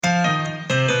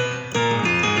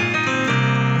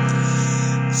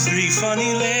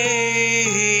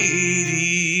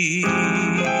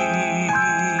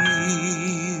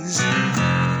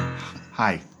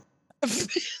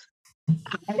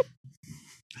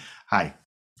Hi.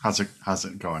 How's it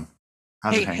going?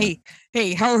 How's it Hey, hanging?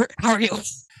 hey, how are you?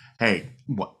 Hey,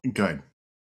 what good.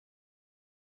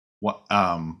 What's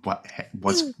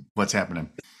happening?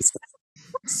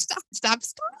 Stop.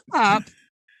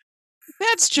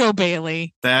 That's Joe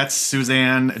Bailey. That's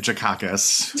Suzanne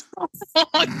Jakakis.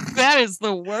 That is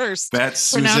the worst That's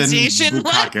Susan pronunciation.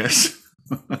 Bukakis.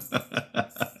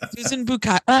 Susan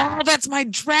Bukai. Oh, that's my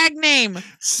drag name.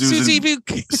 Susie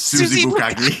Susie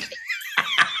Bukai. Bukaki.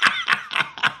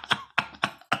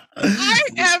 I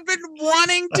have been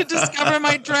wanting to discover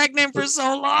my drag name for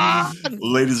so long.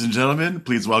 Ladies and gentlemen,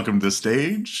 please welcome to the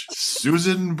stage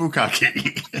Susan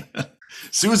Bukaki.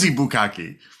 Susie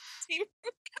Bukaki.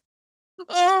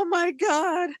 Oh my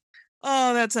God.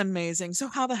 Oh, that's amazing. So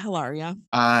how the hell are you?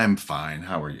 I'm fine.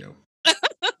 How are you?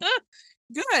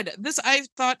 Good. I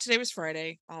thought today was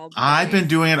Friday. I've been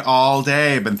doing it all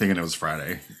day. I've been thinking it was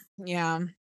Friday. Yeah.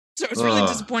 So it's really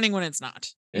disappointing when it's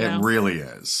not. It really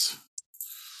is.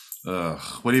 Ugh.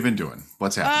 What have you been doing?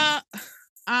 What's happening?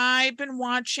 I've been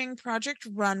watching Project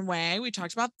Runway. We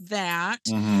talked about that.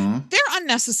 Mm-hmm. They're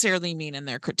unnecessarily mean in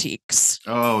their critiques.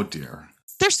 Oh, dear.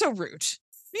 They're so rude.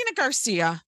 Nina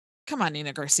Garcia. Come on,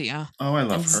 Nina Garcia. Oh, I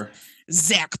love her.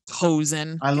 Zach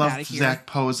Posen. I love Zach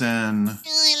Posen. Oh,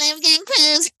 I love Zach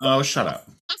Posen. Oh, shut up.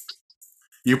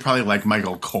 You probably like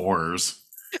Michael Kors.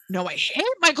 No, I hate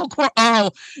Michael Kors.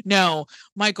 Oh, no.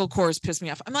 Michael Kors pissed me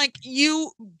off. I'm like,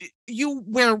 you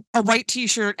wear a white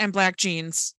t-shirt and black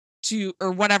jeans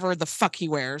or whatever the fuck he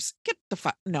wears. Get the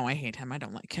fuck. No, I hate him. I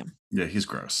don't like him. Yeah, he's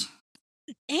gross.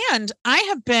 And I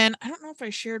don't know if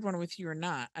I shared one with you or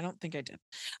not. I don't think I did.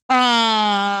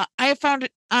 I found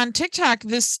it on TikTok,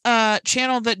 this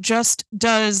channel that just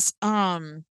does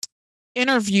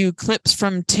interview clips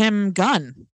from Tim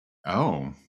Gunn.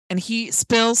 Oh. And he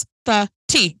spills the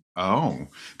tea. Oh.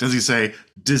 Does he say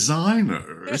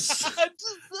designers?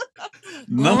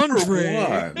 Number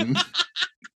one.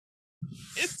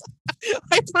 It's a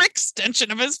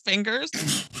hyperextension of his fingers.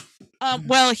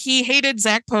 Well, he hated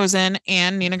Zach Posen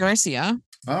and Nina Garcia.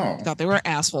 Oh. Thought they were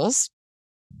assholes.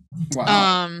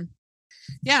 Wow.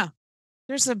 Yeah.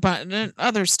 There's a bunch of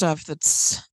other stuff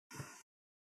that's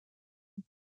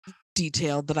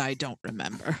detailed that I don't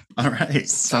remember. All right.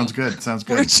 So, Sounds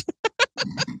good.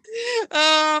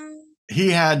 He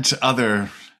had other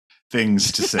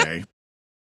things to say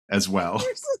as well.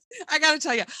 I gotta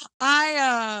tell you,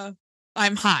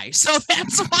 I'm high, so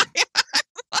that's why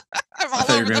I'm all I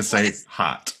thought you were going to say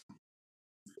hot.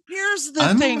 Here's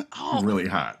the thing. Really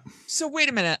hot. So wait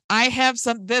a minute. I have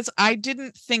I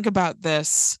didn't think about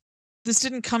this. This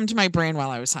didn't come to my brain while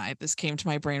I was high. This came to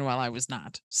my brain while I was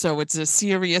not. So it's a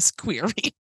serious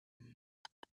query.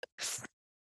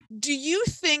 Do you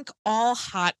think all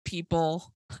hot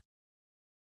people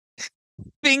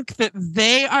think that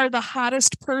they are the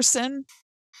hottest person?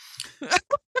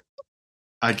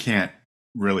 I can't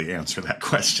really answer that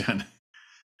question.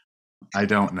 I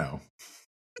don't know.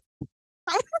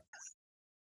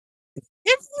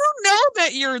 If you know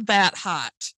that you're that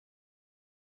hot,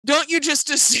 don't you just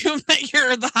assume that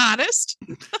you're the hottest?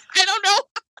 I don't know.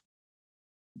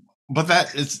 But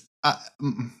that is, I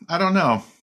don't know.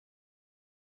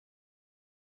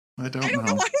 I don't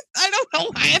know why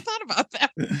I thought about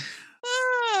that.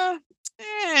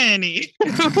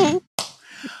 Anywho,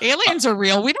 aliens are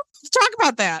real. We don't talk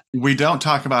about that. We don't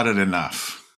talk about it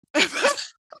enough.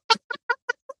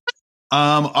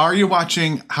 Are you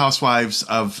watching Housewives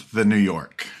of the New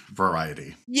York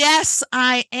variety? Yes,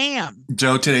 I am.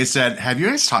 Joe today said, have you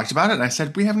guys talked about it? And I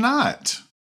said, we have not.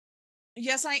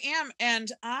 Yes, I am.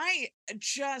 And I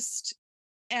just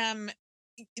am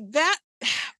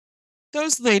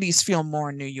those ladies feel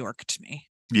more New York to me.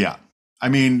 Yeah. I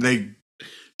mean, they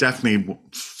definitely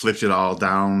flipped it all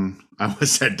down. I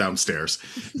almost said downstairs.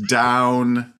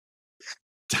 Downtown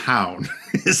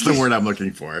is the word I'm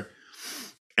looking for.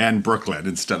 And Brooklyn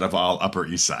instead of all Upper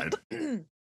East Side.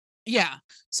 Yeah.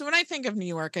 So when I think of New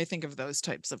York, I think of those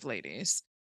types of ladies.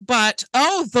 But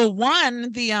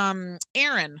the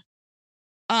Erin.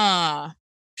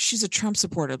 She's a Trump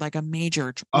supporter, like a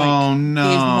major. Oh no.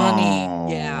 Gave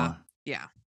money. Yeah. Yeah.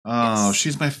 Oh, yes.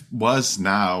 She's was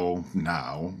now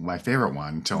my favorite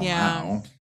one till now.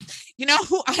 You know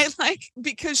who I like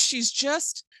because she's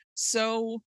just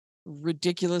so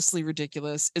ridiculously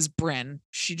ridiculous is Brynn.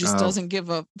 She just doesn't give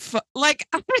a like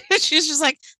she's just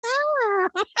like ah.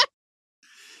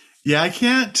 Yeah, I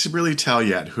can't really tell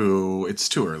yet who. It's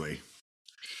too early.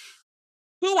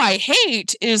 Who I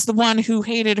hate is the one who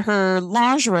hated her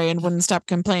lingerie and wouldn't stop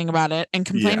complaining about it and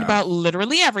complained about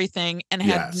literally everything and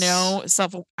had no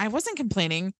self. I wasn't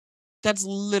complaining. That's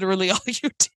literally all you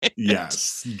did.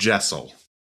 Yes, Jessel.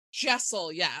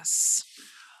 Jessel, yes.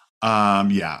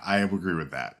 Yeah, I agree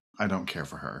with that. I don't care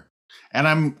for her, and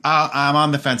I'm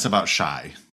on the fence about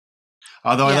Shy.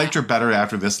 Although I liked her better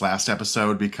after this last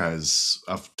episode because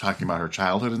of talking about her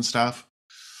childhood and stuff.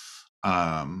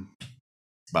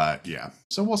 But yeah,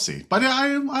 so we'll see. But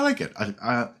I like it.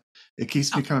 It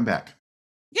keeps me coming back.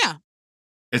 Yeah.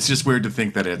 It's just weird to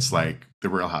think that it's like the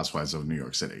Real Housewives of New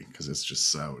York City because it's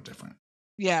just so different.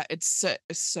 Yeah, it's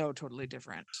so totally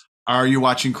different. Are you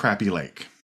watching Crappy Lake?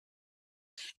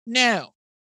 No,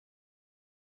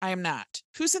 I am not.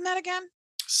 Who's in that again?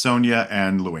 Sonia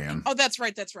and Luann. Oh, that's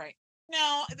right. That's right.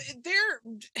 No, they're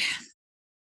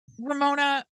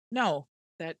Ramona. No,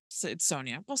 it's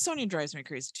Sonia. Well, Sonia drives me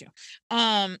crazy too.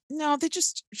 No, they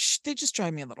just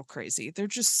drive me a little crazy. They're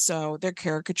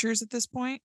caricatures at this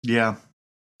point. Yeah.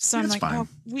 So I'm like, fine. Oh,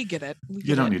 we get it.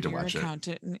 You don't need to watch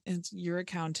it. And you're a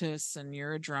countess and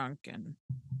you're a drunk and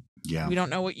yeah, we don't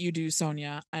know what you do,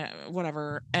 Sonia.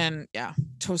 Whatever. And yeah,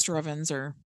 toaster ovens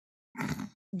or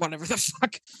whatever the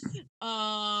fuck.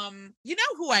 You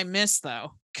know who I miss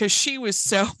though, because she was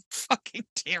so fucking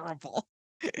terrible.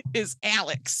 Is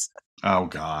Alex. Oh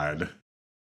God.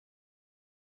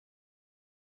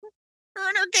 Her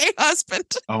and her gay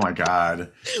husband. Oh my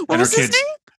God. What was his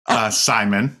name?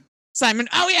 Simon. Simon.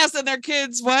 Oh yes, and their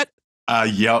kids. What?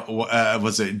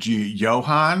 Was it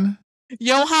Johan?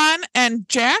 Johan and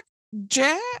Jacques.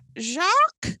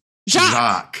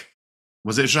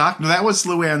 Was it Jacques? No, that was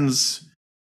Luann's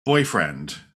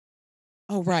boyfriend.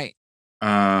 Oh right.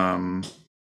 I'm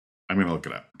gonna look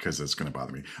it up because it's gonna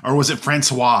bother me. Or was it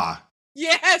Francois?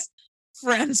 Yes,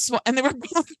 Francois, and they were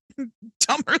both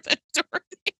dumber than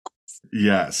doornails.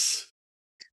 Yes.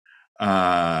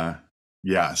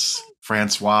 Yes,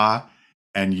 Francois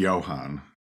and Johan.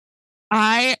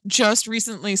 I just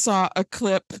recently saw a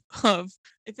clip of,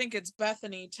 I think it's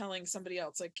Bethany telling somebody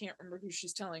else. I can't remember who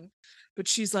she's telling, but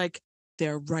she's like,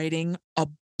 they're writing a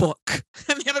book.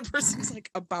 And the other person's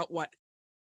like, about what?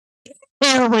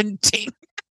 Parenting.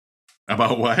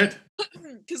 About what?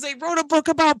 Because they wrote a book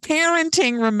about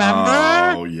parenting, remember?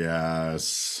 Oh,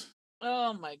 yes.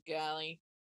 Oh, my golly.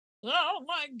 Oh,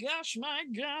 my gosh, my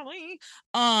golly.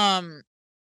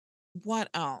 What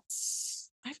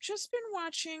else? I've just been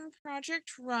watching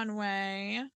Project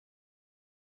Runway.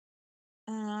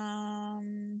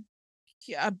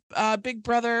 Yeah, Big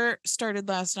Brother started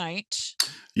last night.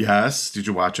 Yes. Did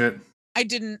you watch it? I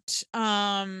didn't.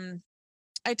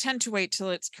 I tend to wait till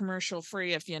it's commercial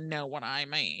free, if you know what I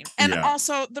mean. And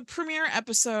also the premiere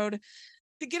episode,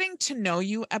 the getting to know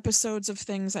you episodes of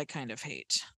things I kind of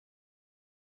hate.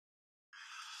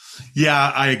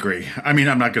 Yeah, I agree. I mean,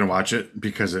 I'm not going to watch it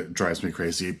because it drives me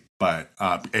crazy, but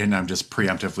and I'm just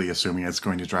preemptively assuming it's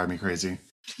going to drive me crazy.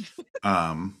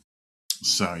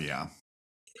 So yeah.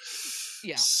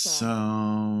 Yeah.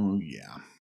 So yeah.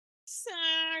 So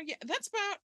yeah, that's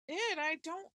about it. I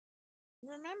don't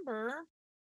remember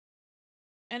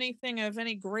anything of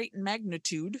any great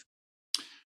magnitude.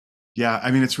 Yeah,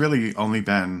 I mean, it's really only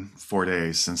been 4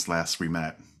 days since last we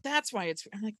met. That's why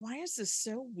I'm like, why is this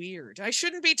so weird? I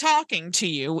shouldn't be talking to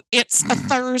you. It's a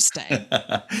Thursday.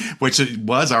 Which it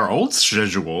was our old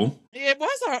schedule. It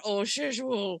was our old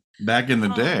schedule. Back in the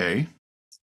day.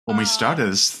 When we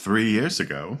started this 3 years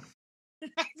ago. I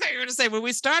thought you were going to say when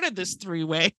we started this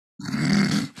three-way.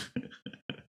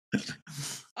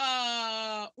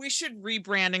 We should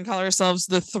rebrand and call ourselves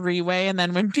the three-way, and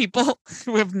then when people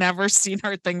who have never seen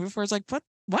our thing before is like, what?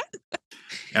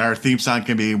 And our theme song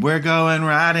can be, we're going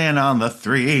riding on the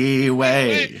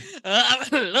three-way.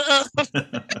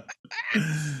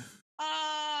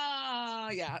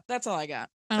 Yeah, that's all I got.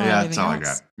 Yeah, that's all I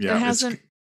got. Yeah, it's going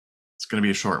to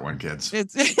be a short one, kids.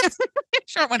 It's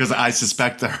short one. Because I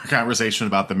suspect our conversation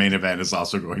about the main event is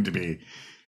also going to be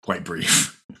quite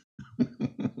brief.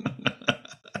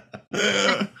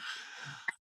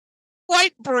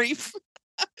 Quite brief.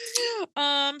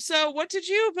 So what did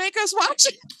you make us watch?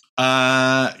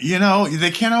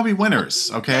 They can't all be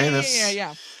winners, okay?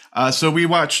 Yeah. So we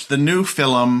watched the new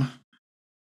film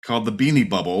called The Beanie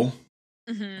Bubble,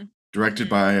 directed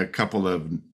by a couple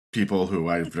of people who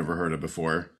I've never heard of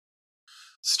before,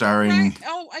 starring...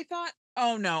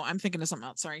 Oh, no, I'm thinking of something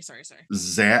else. Sorry.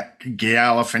 Zach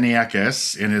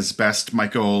Galifianakis in his best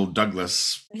Michael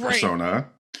Douglas persona.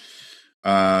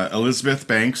 Elizabeth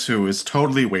Banks, who is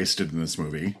totally wasted in this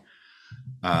movie.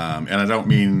 And I don't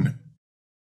mean,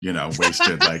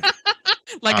 wasted like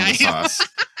on the sauce.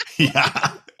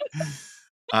 Yeah.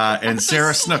 And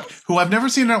Sarah Snook, who I've never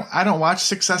seen. I don't watch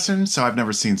Succession, so I've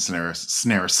never seen Snare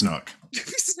Snook.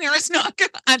 Snare Snook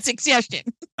on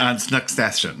Succession. On Snook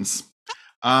Sessions.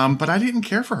 But I didn't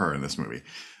care for her in this movie.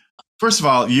 First of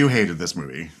all, you hated this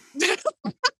movie.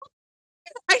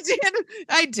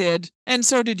 I did. And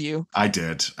so did you. I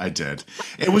did.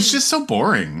 It was just so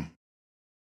boring.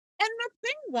 And the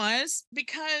thing was,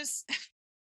 because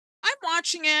I'm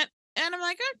watching it and I'm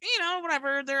like,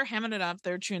 whatever, they're hamming it up,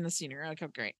 they're chewing the scenery. Okay,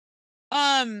 great.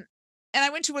 And I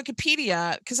went to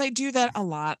Wikipedia because I do that a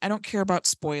lot. I don't care about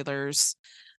spoilers.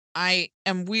 I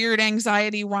am weird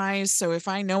anxiety wise, so if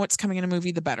I know what's coming in a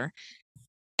movie, the better.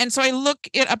 And so I look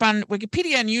it up on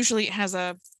Wikipedia, and usually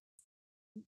it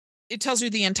tells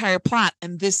you the entire plot,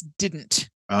 and this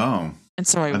didn't. Oh. And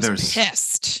so I was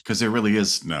pissed. Because there really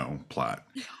is no plot.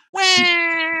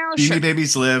 Well, Beanie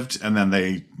Babies lived, and then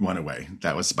they went away.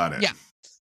 That was about it.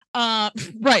 Yeah.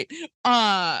 Right.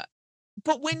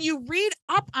 But when you read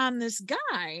up on this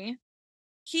guy,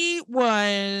 he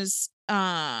was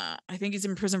I think he's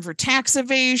in prison for tax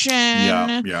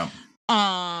evasion. Yeah.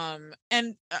 And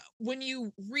when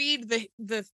you read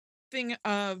the thing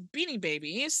of Beanie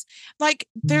Babies, like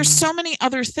there's so many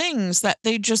other things that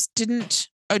they just didn't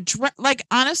address. Like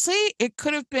honestly, it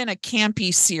could have been a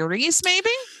campy series, maybe.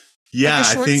 Yeah, like a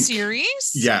short I think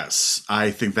series. Yes,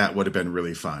 I think that would have been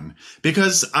really fun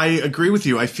because I agree with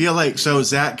you. I feel like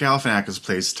Zach Galifianakis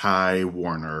plays Ty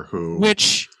Warner,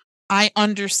 which I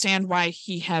understand why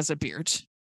he has a beard.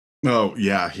 Oh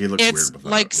yeah, he looks weird. It's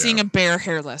like seeing a bear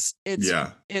hairless. It's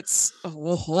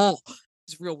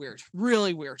real weird,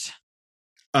 really weird.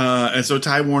 And so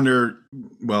Ty Warner,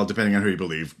 well, depending on who you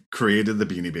believe, created the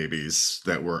Beanie Babies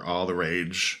that were all the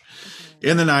rage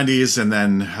in the 90s, and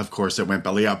then of course it went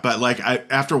belly up. But like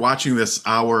after watching this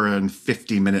hour and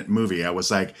 50-minute movie, I was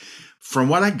like, from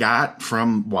what I got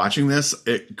from watching this,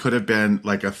 it could have been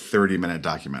like a 30-minute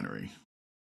documentary.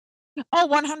 Oh,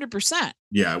 100%.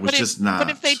 Yeah, it was just not.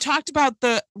 But if they talked about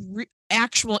the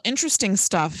actual interesting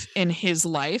stuff in his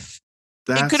life,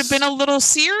 it could have been a little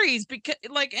series, because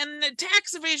like in the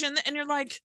tax evasion, and you're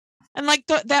like, and like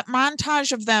that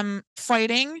montage of them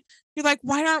fighting, you're like,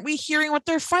 why aren't we hearing what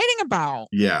they're fighting about?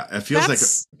 Yeah, it feels like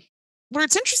where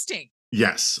it's interesting.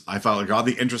 Yes, I felt like all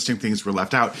the interesting things were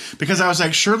left out because I was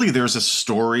like, surely there's a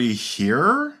story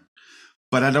here,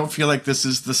 but I don't feel like this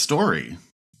is the story.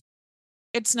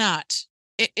 It's not.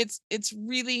 It's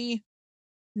really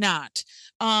not.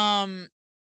 Also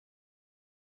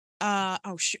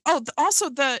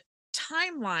the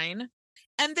timeline,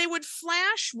 and they would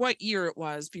flash what year it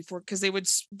was before, because they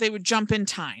would jump in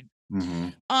time.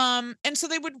 Mm-hmm. And so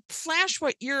they would flash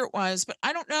what year it was, but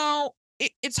I don't know.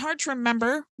 It's hard to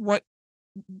remember what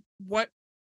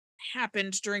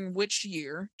happened during which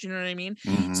year. Do you know what I mean?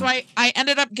 Mm-hmm. So I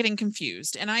ended up getting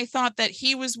confused, and I thought that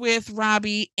he was with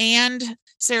Robbie and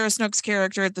Sarah Snook's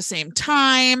character at the same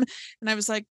time, and I was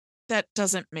like, that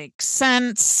doesn't make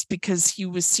sense because he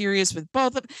was serious with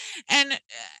both of them. And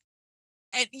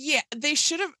yeah, they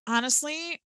should have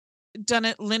honestly done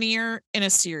it linear in a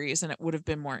series, and it would have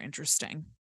been more interesting.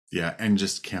 Yeah, and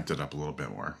just camped it up a little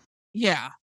bit more. Yeah.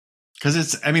 Because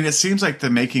it seems like the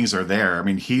makings are there. I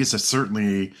mean,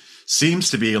 certainly seems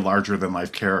to be a larger than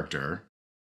life character.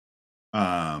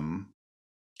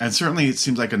 And certainly it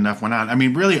seems like enough went on. I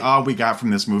mean, really all we got from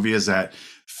this movie is that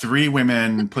 3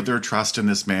 women put their trust in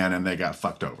this man and they got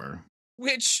fucked over.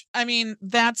 Which, I mean,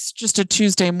 that's just a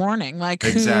Tuesday morning. Like,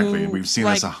 exactly. We've seen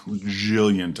this a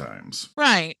jillion times.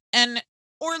 Right. And,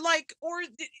 or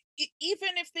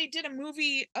even if they did a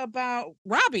movie about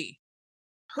Robbie,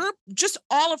 just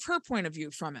all of her point of view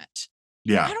from it.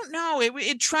 Yeah. I don't know.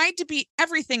 It tried to be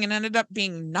everything and ended up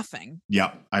being nothing.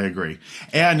 Yeah, I agree.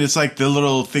 And it's like the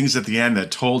little things at the end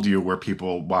that told you where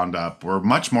people wound up were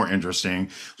much more interesting.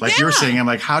 Like you were saying, I'm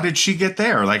like, how did she get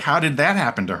there? Like, how did that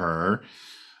happen to her?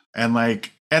 And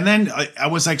then I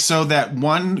was like, so that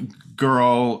one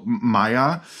girl,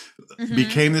 Maya,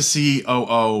 became the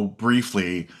COO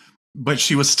briefly, but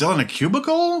she was still in a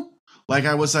cubicle? Like,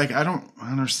 I was like, I don't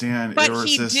understand. But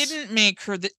he didn't make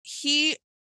her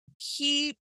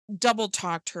he double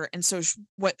talked her, and so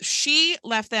what she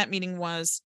left that meeting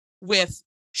was with,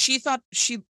 she thought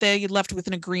they left with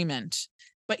an agreement,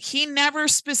 but he never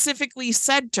specifically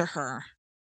said to her,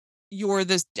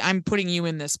 I'm putting you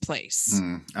in this place.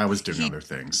 I was doing other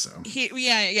things, so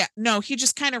no, he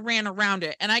just kind of ran around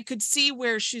it, and I could see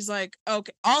where she's like,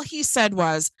 okay, all he said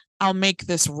was, I'll make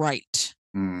this right.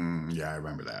 Yeah, I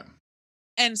remember that.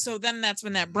 And so then that's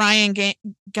when that Brian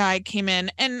guy came in,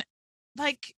 and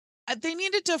like they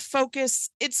needed to focus.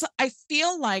 I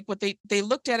feel like what they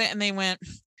looked at it and they went,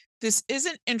 this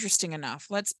isn't interesting enough.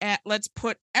 Let's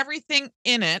put everything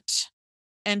in it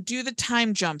and do the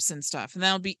time jumps and stuff, and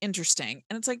that'll be interesting.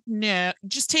 And it's like, no,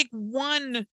 just take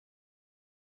one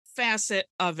facet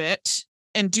of it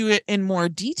and do it in more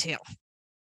detail.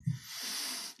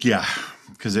 Yeah,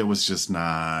 because it was just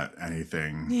not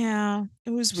anything. Yeah, it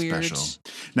was special. weird.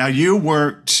 Now, you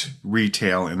worked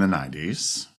retail in the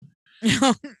 90s.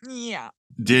 Yeah.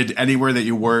 Did anywhere that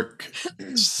you work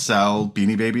sell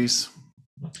Beanie Babies?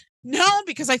 No,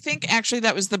 because I think actually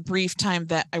that was the brief time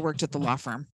that I worked at the law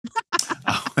firm.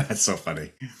 Oh, that's so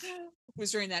funny. It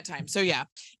was during that time. So yeah,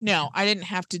 no, I didn't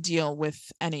have to deal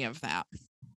with any of that.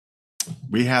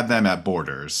 We had them at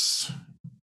Borders.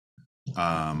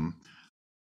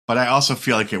 But I also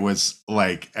feel like it was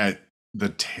like at the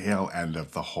tail end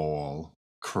of the whole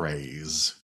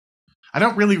craze. I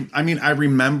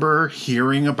remember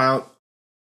hearing about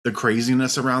the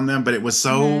craziness around them, but it was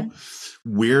so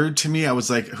weird to me. I was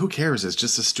like, who cares? It's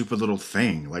just a stupid little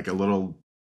thing, like a little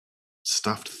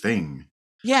stuffed thing.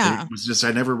 Yeah. It was just,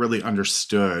 I never really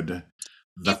understood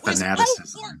the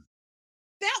fanaticism.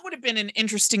 That would have been an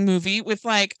interesting movie with,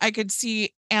 like, I could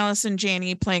see Allison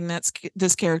Janney playing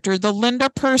this character, the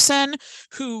Linda person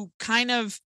who kind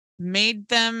of made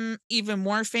them even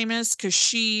more famous because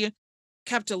she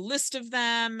kept a list of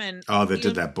them. And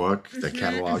did that book, the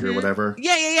catalog or whatever.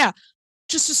 Yeah.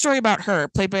 Just a story about her,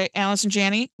 played by Allison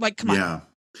Janney. Like, come on.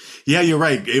 Yeah, you're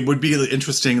right. It would be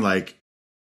interesting, like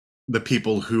the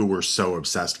people who were so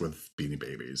obsessed with Beanie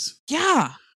Babies.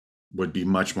 Yeah. Would be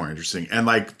much more interesting. And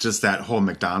like just that whole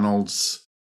McDonald's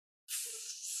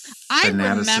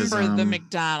fanaticism. I remember the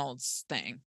McDonald's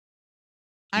thing.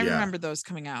 I remember those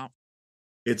coming out.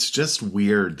 It's just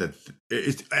weird that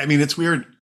it's weird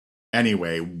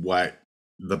anyway what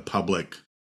the public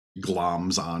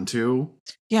gloms onto.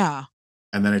 Yeah.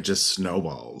 And then it just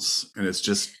snowballs, and it's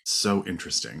just so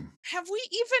interesting. Have we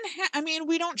even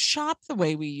we don't shop the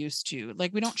way we used to.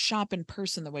 Like, we don't shop in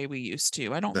person the way we used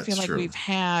to. I don't feel like we've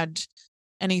had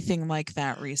anything like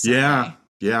that recently.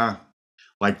 Yeah.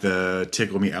 Like the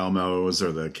Tickle Me Elmos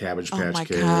or the Cabbage Patch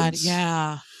Kids. Oh my God,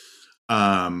 yeah.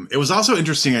 It was also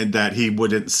interesting that he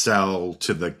wouldn't sell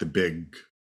to like the big,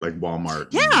 like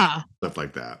Walmart, stuff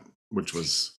like that, which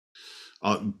was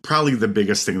probably the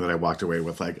biggest thing that I walked away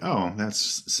with. Like, oh,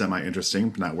 that's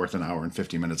semi-interesting, not worth an hour and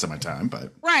 50 minutes of my time,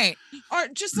 but right. Or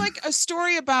just like a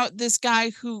story about this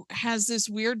guy who has this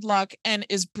weird luck and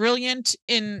is brilliant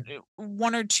in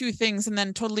one or two things and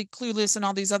then totally clueless in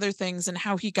all these other things, and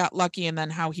how he got lucky and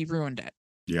then how he ruined it.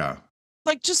 Yeah.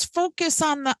 Like, just focus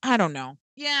on I don't know.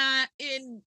 Yeah.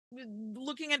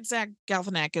 Looking at Zach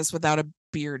Galifianakis without a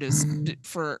beard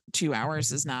for 2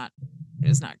 hours is not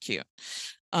cute.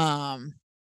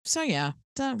 So yeah,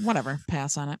 whatever,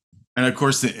 pass on it. And of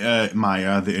course,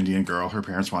 Maya, the Indian girl, her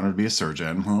parents wanted to be a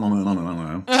surgeon.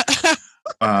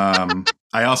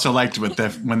 I also liked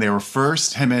when they were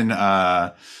first, him and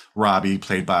Robbie,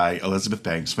 played by Elizabeth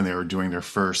Banks, when they were doing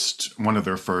one of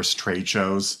their first trade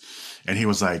shows, and he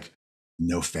was like,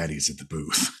 "No fatties at the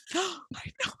booth."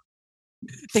 I know.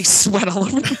 They sweat all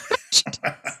over the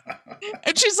merchandise.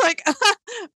 And she's like,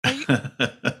 are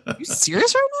you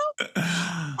serious right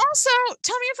now? Also,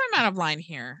 tell me if I'm out of line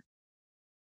here.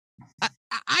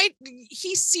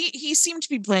 He seemed to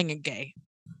be playing a gay.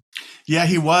 Yeah,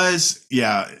 he was.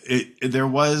 Yeah, it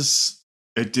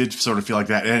did sort of feel like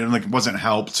that. And like, it wasn't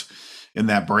helped in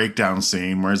that breakdown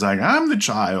scene where he's like, "I'm the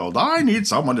child. I need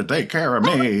someone to take care of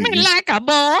me. Like a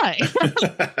boy.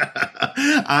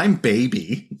 I'm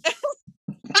baby.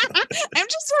 I'm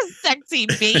just a sexy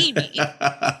baby."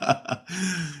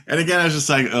 And again, I was just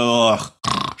like, ugh.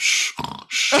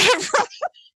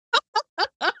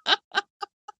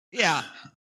 Yeah.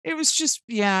 It was just,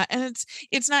 and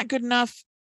it's not good enough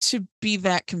to be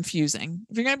that confusing.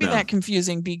 If you're going to be that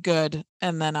confusing, be good,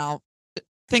 and then I'll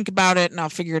think about it and I'll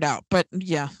figure it out. But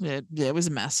yeah, it was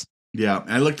a mess. Yeah,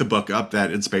 and I looked the book up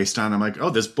that it's based on. I'm like, oh,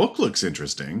 this book looks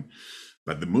interesting,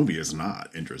 but the movie is not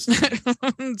interesting. So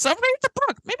read the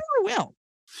book. Maybe we will.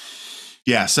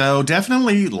 Yeah, so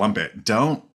definitely lump it.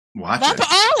 Don't watch it.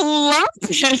 Oh, lump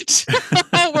it.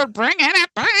 We're bringing it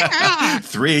back.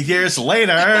 3 years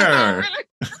later.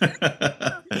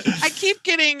 I keep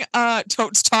getting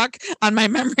Totes Talk on my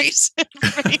memories.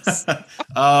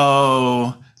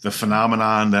 Oh, the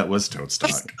phenomenon that was Totes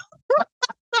Talk.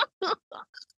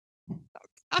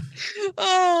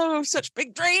 Oh, such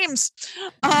big dreams.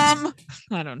 I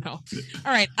don't know.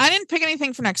 All right, I didn't pick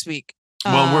anything for next week.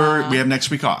 Well, we have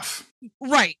next week off.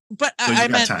 Right, but so I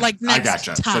meant time. Like next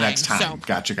time. So next time. So,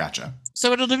 gotcha.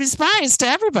 So it'll be a surprise to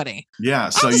everybody. Yeah.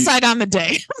 So I'll decide on the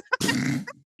day.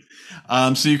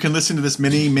 So you can listen to this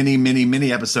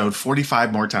mini episode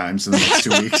 45 more times in the next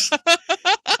 2 weeks.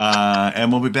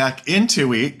 And we'll be back in 2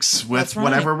 weeks with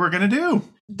whatever we're going to do.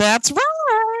 That's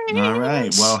right. All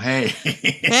right. Well, hey.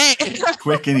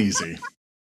 Quick and easy.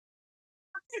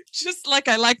 Just like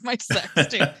I like my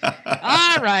sexting.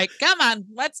 All right, come on,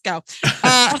 let's go.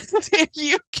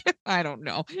 You can, I don't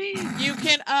know. You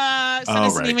can send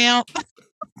us an email.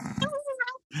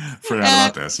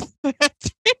 Forgot about this.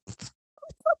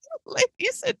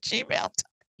 Ladies at Gmail.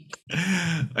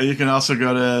 You can also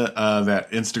go to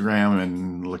that Instagram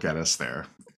and look at us there.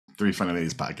 3 Funny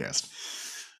Ladies Podcast.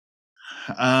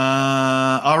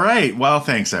 All right. Well,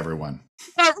 thanks, everyone.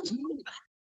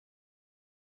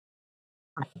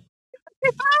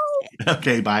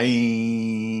 Okay, bye.